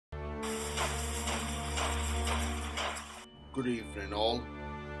Good evening, all.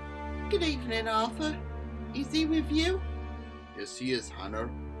 Good evening, Arthur. Is he with you? Yes, he is, Hannah.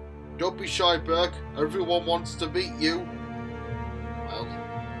 Don't be shy, Burke. Everyone wants to meet you. Well,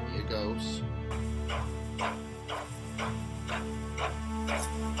 here goes.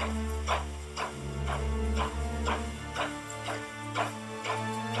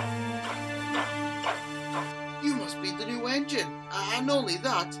 You must be the new engine, and not only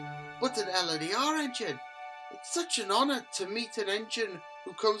that, but an LNER engine. It's such an honour to meet an engine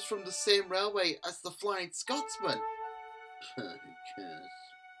who comes from the same railway as the Flying Scotsman. Yes.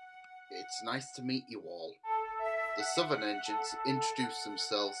 It's nice to meet you all. The Southern engines introduced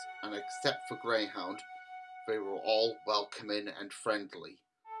themselves, and except for Greyhound, they were all welcoming and friendly.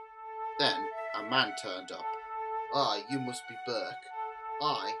 Then a man turned up. Ah, you must be Burke.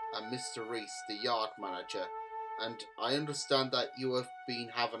 I am Mr. Reese, the yard manager, and I understand that you have been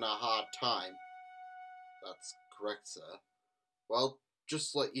having a hard time. That's correct, sir. Well,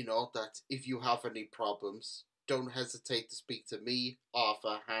 just to let you know that if you have any problems, don't hesitate to speak to me,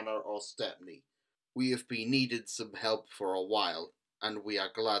 Arthur, Hannah, or Stepney. We have been needing some help for a while, and we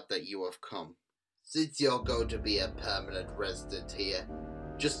are glad that you have come. Since you're going to be a permanent resident here,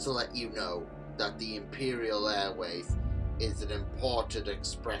 just to let you know that the Imperial Airways is an important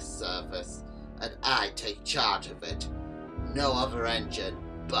express service, and I take charge of it. No other engine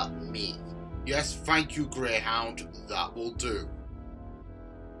but me. Yes, thank you, Greyhound. That will do.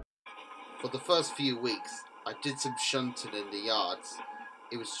 For the first few weeks, I did some shunting in the yards.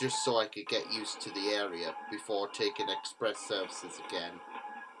 It was just so I could get used to the area before taking express services again.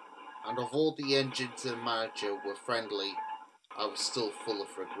 And although the engines and manager were friendly, I was still full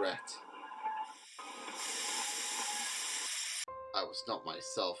of regret. I was not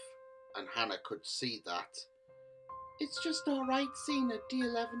myself, and Hannah could see that. It's just alright seeing a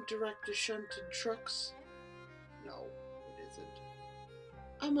D11 director shunting trucks. No, it isn't.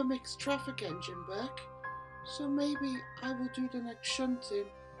 I'm a mixed traffic engine, Burke, so maybe I will do the next shunting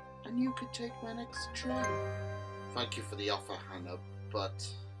and you could take my next train. Thank you for the offer, Hannah, but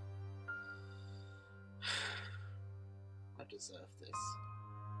I deserve this.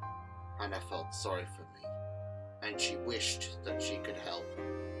 Hannah felt sorry for me, and she wished that she could help.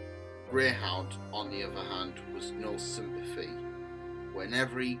 Greyhound, on the other hand, was no sympathy.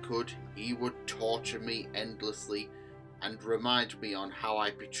 Whenever he could, he would torture me endlessly and remind me on how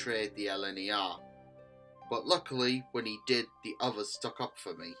I betrayed the LNER. But luckily, when he did, the others stuck up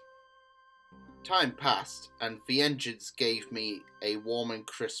for me. Time passed, and the engines gave me a warming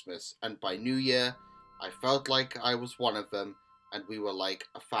Christmas, and by New Year, I felt like I was one of them, and we were like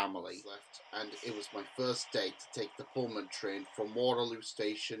a family. And it was my first day to take the Pullman train from Waterloo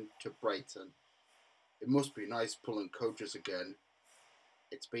Station to Brighton. It must be nice pulling coaches again.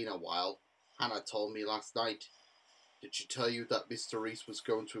 It's been a while. Hannah told me last night. Did she tell you that Mr. Reese was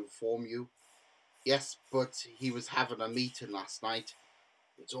going to inform you? Yes, but he was having a meeting last night.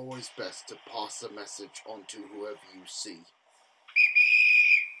 It's always best to pass a message on to whoever you see.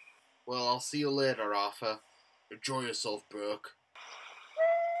 Well, I'll see you later, Arthur. Enjoy yourself, Burke.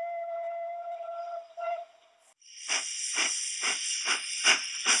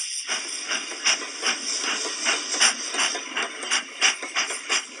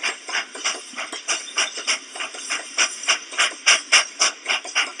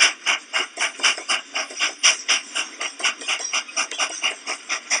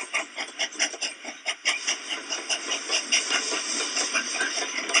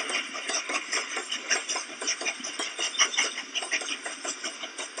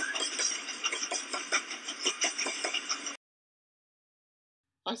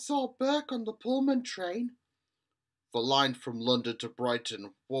 I saw Burke on the Pullman train. The line from London to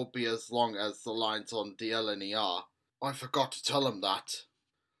Brighton won't be as long as the lines on the LNER. I forgot to tell him that.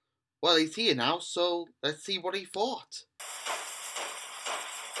 Well, he's here now, so let's see what he thought.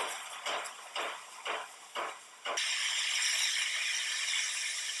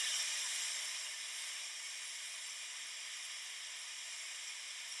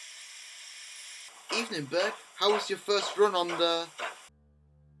 Evening, Burke. How was your first run on the...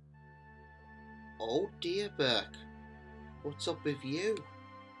 Oh dear, Burke. What's up with you?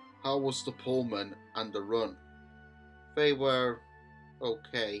 How was the Pullman and the run? They were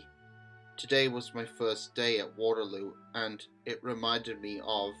okay. Today was my first day at Waterloo, and it reminded me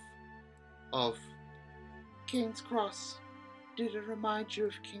of King's Cross. Did it remind you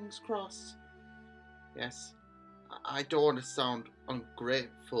of King's Cross? Yes. I don't want to sound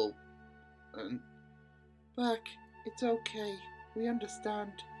ungrateful, and Burke, it's okay. We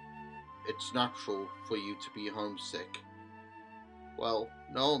understand. It's natural for you to be homesick. Well,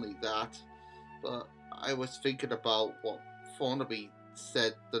 not only that, but I was thinking about what Thornaby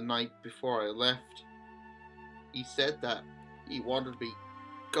said the night before I left. He said that he wanted me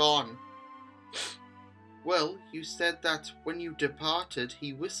gone. Well, you said that when you departed,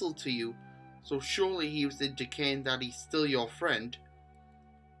 he whistled to you, so surely he was indicating that he's still your friend.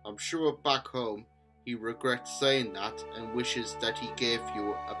 I'm sure back home he regrets saying that and wishes that he gave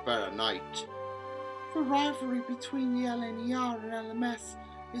you a better night. The rivalry between the LNER and LMS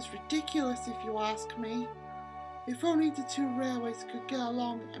is ridiculous if you ask me. If only the two railways could get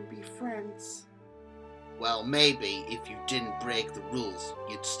along and be friends. Well, maybe if you didn't break the rules,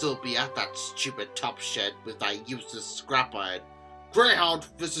 you'd still be at that stupid top shed with that useless scrap iron. Greyhound,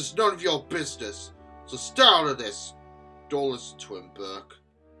 this is none of your business, so stay out of this. Don't listen to him, Burke.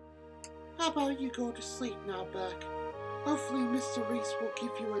 How about you go to sleep now, Burke? Hopefully Mr. Reese will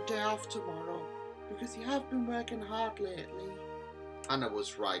give you a day off tomorrow, because you have been working hard lately. Hannah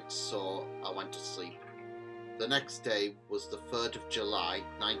was right, so I went to sleep. The next day was the 3rd of July,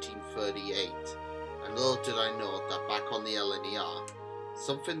 1938, and little did I know that back on the LNER,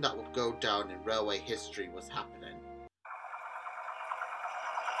 something that would go down in railway history was happening.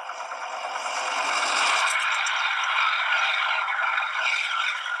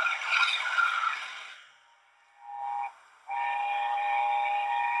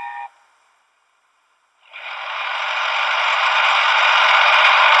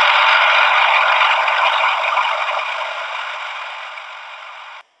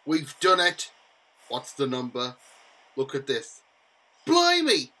 We've done it! What's the number? Look at this.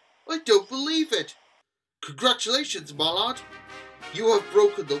 Blimey! I don't believe it! Congratulations, Mallard! You have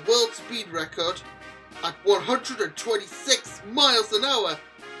broken the world speed record at 126 miles an hour!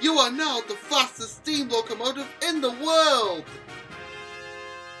 You are now the fastest steam locomotive in the world!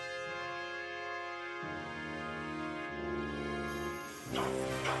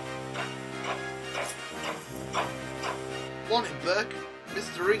 Morning, Burke.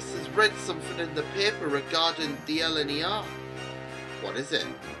 Mr. Reese has read something in the paper regarding the LNER. What is it?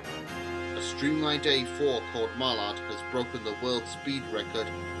 A streamlined A4 called Mallard has broken the world speed record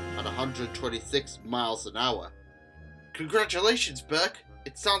at 126 miles an hour. Congratulations, Burke.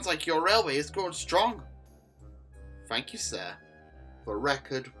 It sounds like your railway is going strong. Thank you, sir. The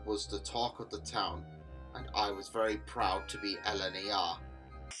record was the talk of the town, and I was very proud to be LNER.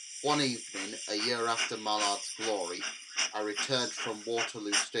 One evening, a year after Mallard's glory, I returned from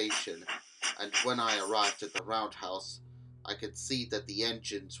Waterloo Station, and when I arrived at the roundhouse, I could see that the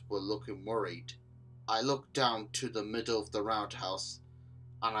engines were looking worried. I looked down to the middle of the roundhouse,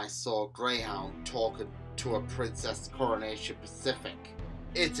 and I saw Greyhound talking to a Princess Coronation Pacific.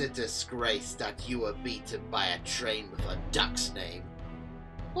 It's a disgrace that you were beaten by a train with a duck's name.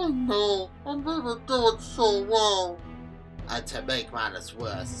 I know, and we were doing so well. And to make matters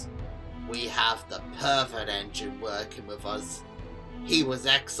worse, we have the pervert engine working with us. He was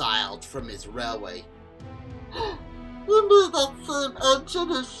exiled from his railway. You mean that same engine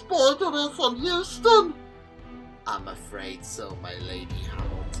who spoiled us on Euston? I'm afraid so, my Lady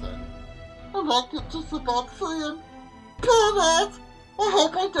Hamilton. And I could just about saying, pervert! I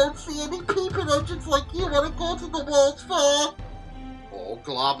hope I don't see any peeping engines like you when I go to the World's Fair. Oh,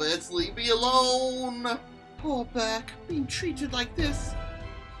 Globbers, leave me alone! Poor Burke, being treated like this.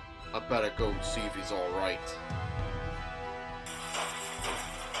 I better go and see if he's alright.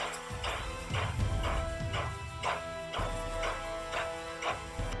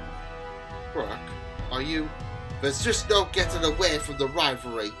 Burke, are you? There's just no getting away from the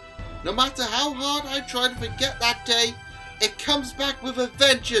rivalry. No matter how hard I try to forget that day, it comes back with a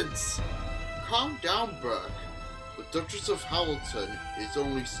vengeance. Calm down, Burke. The Duchess of Hamilton is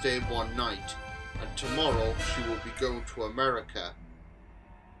only staying one night, and tomorrow she will be going to America.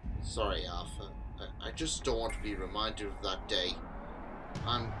 Sorry, Arthur. I just don't want to be reminded of that day.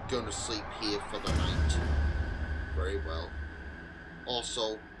 I'm going to sleep here for the night. Very well.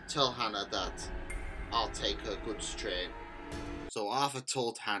 Also, tell Hannah that I'll take her goods train. So Arthur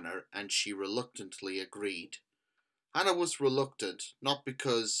told Hannah, and she reluctantly agreed. Hannah was reluctant, not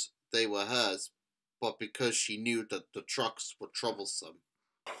because they were hers, but because she knew that the trucks were troublesome.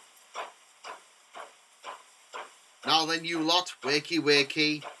 Now then, you lot, wakey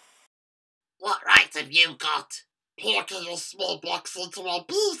wakey. What right have you got? Plucking your small blocks into our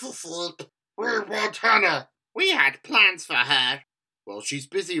business sleep. We want Hannah. We had plans for her. Well, she's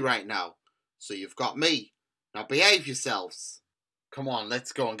busy right now, so you've got me. Now behave yourselves. Come on,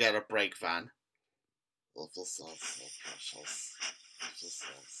 let's go and get a brake van. If you say so, precious. If you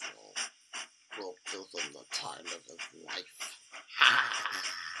say so, we'll give him the time of his life.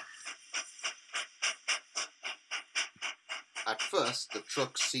 At first, the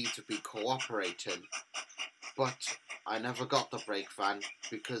trucks seemed to be cooperating, but I never got the brake van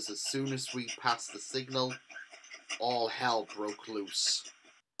because as soon as we passed the signal, all hell broke loose.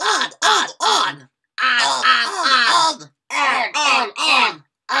 On!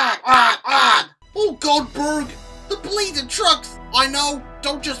 Oh God, Berg! The bleeding trucks! I know!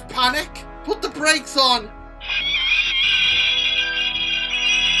 Don't just panic! Put the brakes on!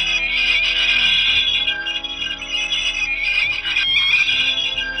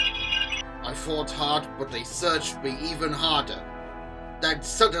 I fought hard, but they searched me even harder. Then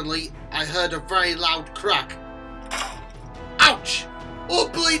suddenly, I heard a very loud crack. Ouch! Oh,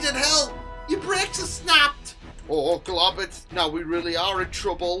 bleeding hell! Your brakes are snapped! Oh, globbit, now we really are in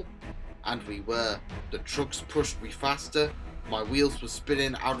trouble. And we were. The trucks pushed me faster, my wheels were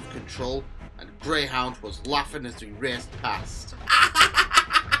spinning out of control, and Greyhound was laughing as we raced past.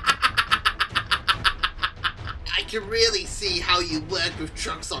 I can really see how you work with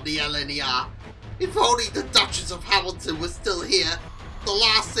trucks on the LNER. If only the Duchess of Hamilton was still here, the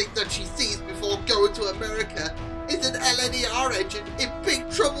last thing that she sees before going to America is an LNER engine in big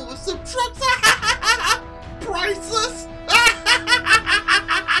trouble with some trucks. Priceless!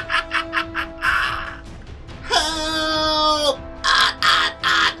 Help!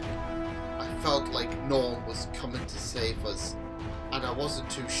 I felt like no one was coming to save us, and I wasn't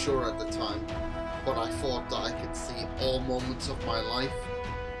too sure at the time, but I thought that I could see all moments of my life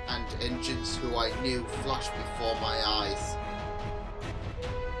and engines who I knew flash before my eyes.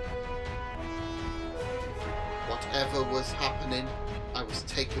 Whatever was happening, I was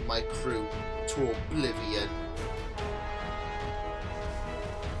taking my crew to oblivion.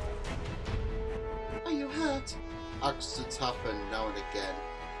 Are you hurt? Accidents happen now and again.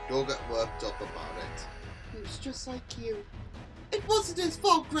 Don't get worked up about it. He was just like you. It wasn't his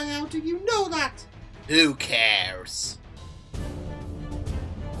fault, Greyhound, and you know that! Who cares?